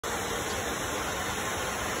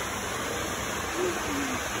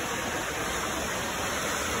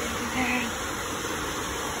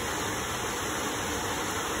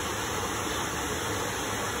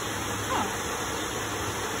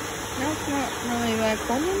Now it's not really back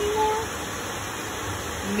home anymore.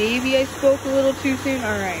 Maybe I spoke a little too soon.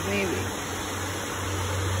 Alright, maybe.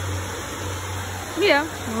 Yeah,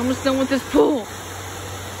 we're almost done with this pool.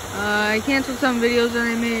 I canceled some videos that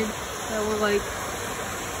I made that were like,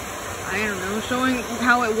 I don't know, showing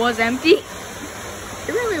how it was empty.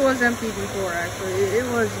 It really was empty before, actually. It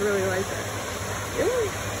was really like that. It was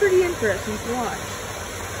pretty interesting to watch.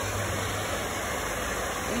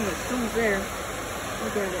 Anyway, someone's there.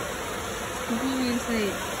 Look at it. Completely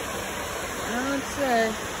insane. Let's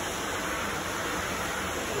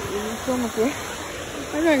film up there.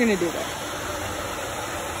 I'm not gonna do that.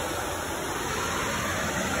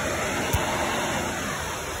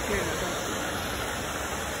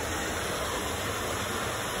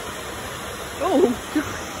 Oh,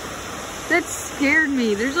 that scared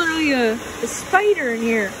me. There's literally a spider in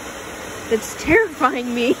here that's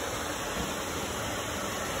terrifying me.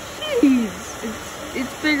 Jeez,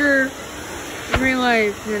 it's bigger in real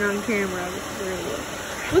life than on camera.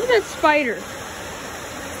 Look at that spider.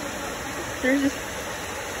 There's just,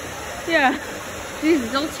 yeah. Jeez,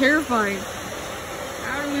 it's all terrifying.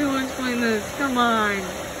 How do we want to explain this? Come on.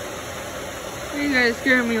 You guys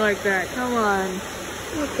scare me like that. Come on.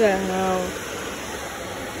 What the hell?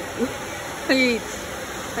 I hate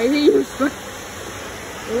you.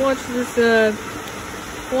 Watch this,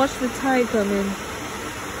 watch the tide come in.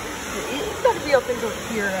 It's gotta be up into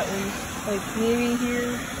here at least. Like, maybe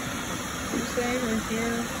here, you say, or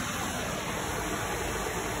here.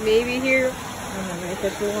 Maybe here. I'm not gonna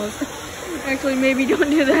catch the walls. Actually, maybe don't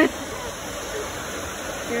do that.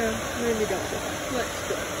 Yeah, maybe don't do that. Let's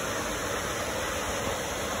go.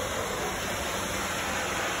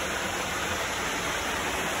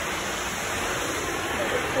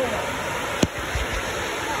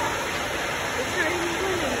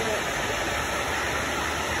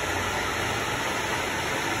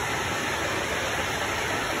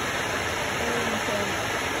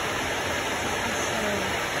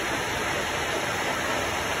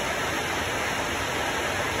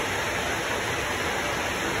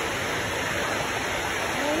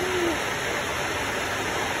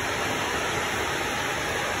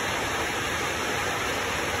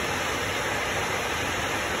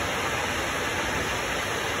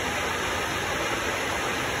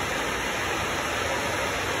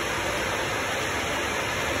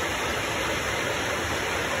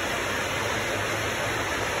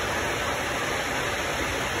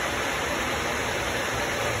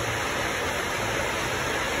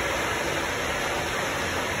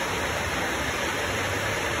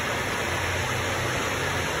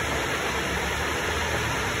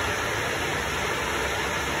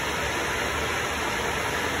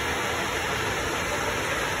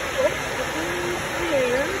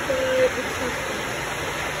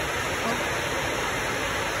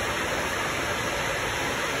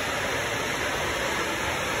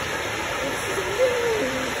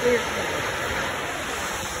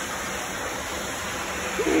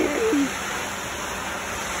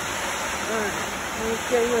 Let's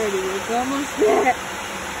get ready. It's almost there.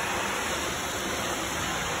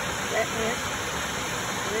 That it?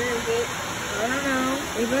 Where is it? I don't know.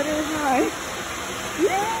 We better hide.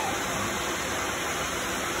 Yeah.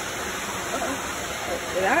 Uh-oh.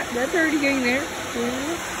 That's already getting there.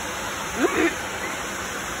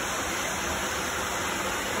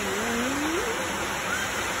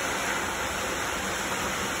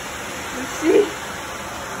 Let's see.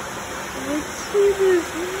 Let's see this.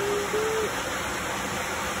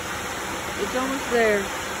 It's almost there. It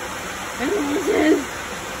almost is.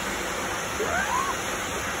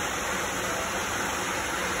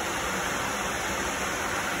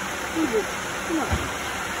 Come on.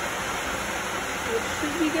 It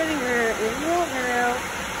should be getting there. It won't now.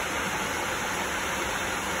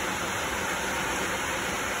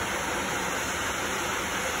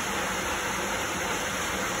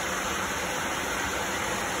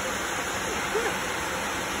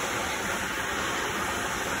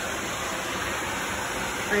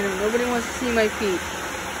 I know, nobody wants to see my feet.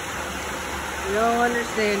 You don't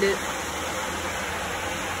understand it.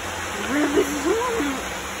 Where is this going?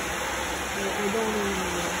 I don't even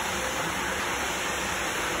know.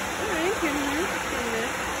 Alright, getting there.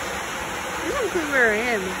 It's not because where I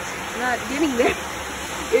am. It's not getting there.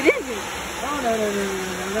 It isn't. Oh, no.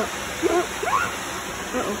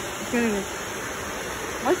 Uh-oh. It's getting there.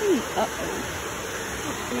 Why is he? Uh-oh.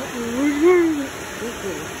 Where is it?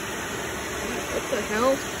 What the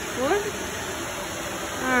hell? What?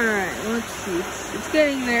 Alright, let's see. It's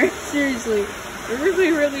getting there. Seriously. It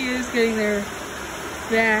really, really is getting there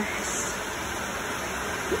fast.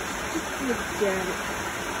 Look at it.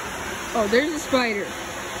 Oh, there's a spider.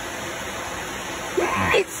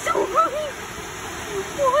 It's so high!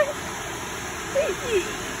 What?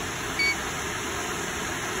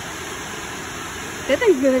 That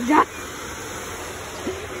thing's gonna die.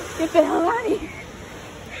 Get the hell out of here.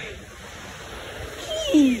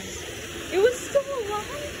 Jeez. It was still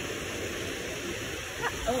alive?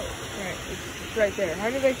 Oh, alright. It's right there. How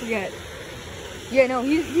did I forget? Yeah, no,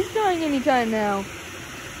 he's dying anytime now.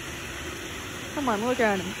 Come on, look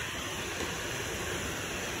at him.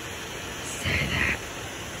 Stay there.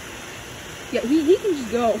 Yeah, he can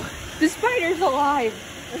just go. The spider's alive.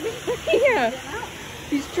 Yeah.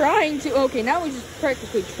 He's trying to. Okay, now he's just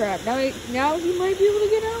practically trapped. Now he might be able to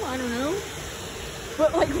get out. I don't know.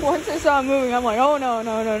 But like once I saw him moving, I'm like, oh no,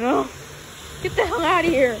 no, no, no. Get the hell out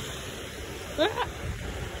of here. Oh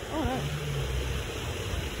no.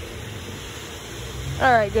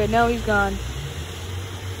 Alright, good. Now he's gone.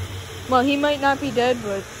 Well, he might not be dead,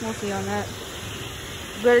 but we'll see on that.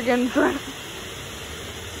 Better get in front.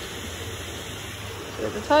 So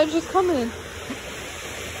the tide's just coming in.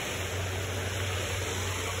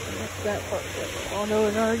 That's that part. Oh no,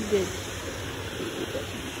 it already did.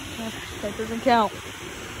 That doesn't count.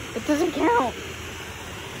 It doesn't count.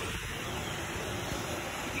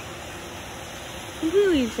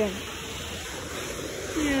 Completely insane.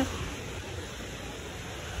 Yeah.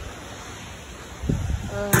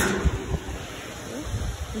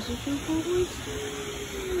 This is 2 full weeks.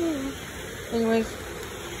 Yeah. Anyways.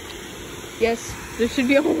 Yes, this should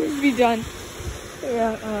be almost be done.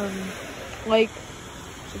 Yeah, like,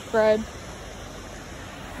 subscribe.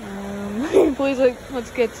 Please,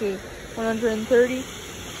 let's get to 130.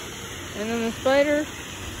 And then the spider,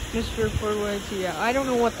 Mr. Forward. Yeah, I don't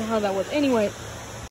know what the hell that was. Anyway.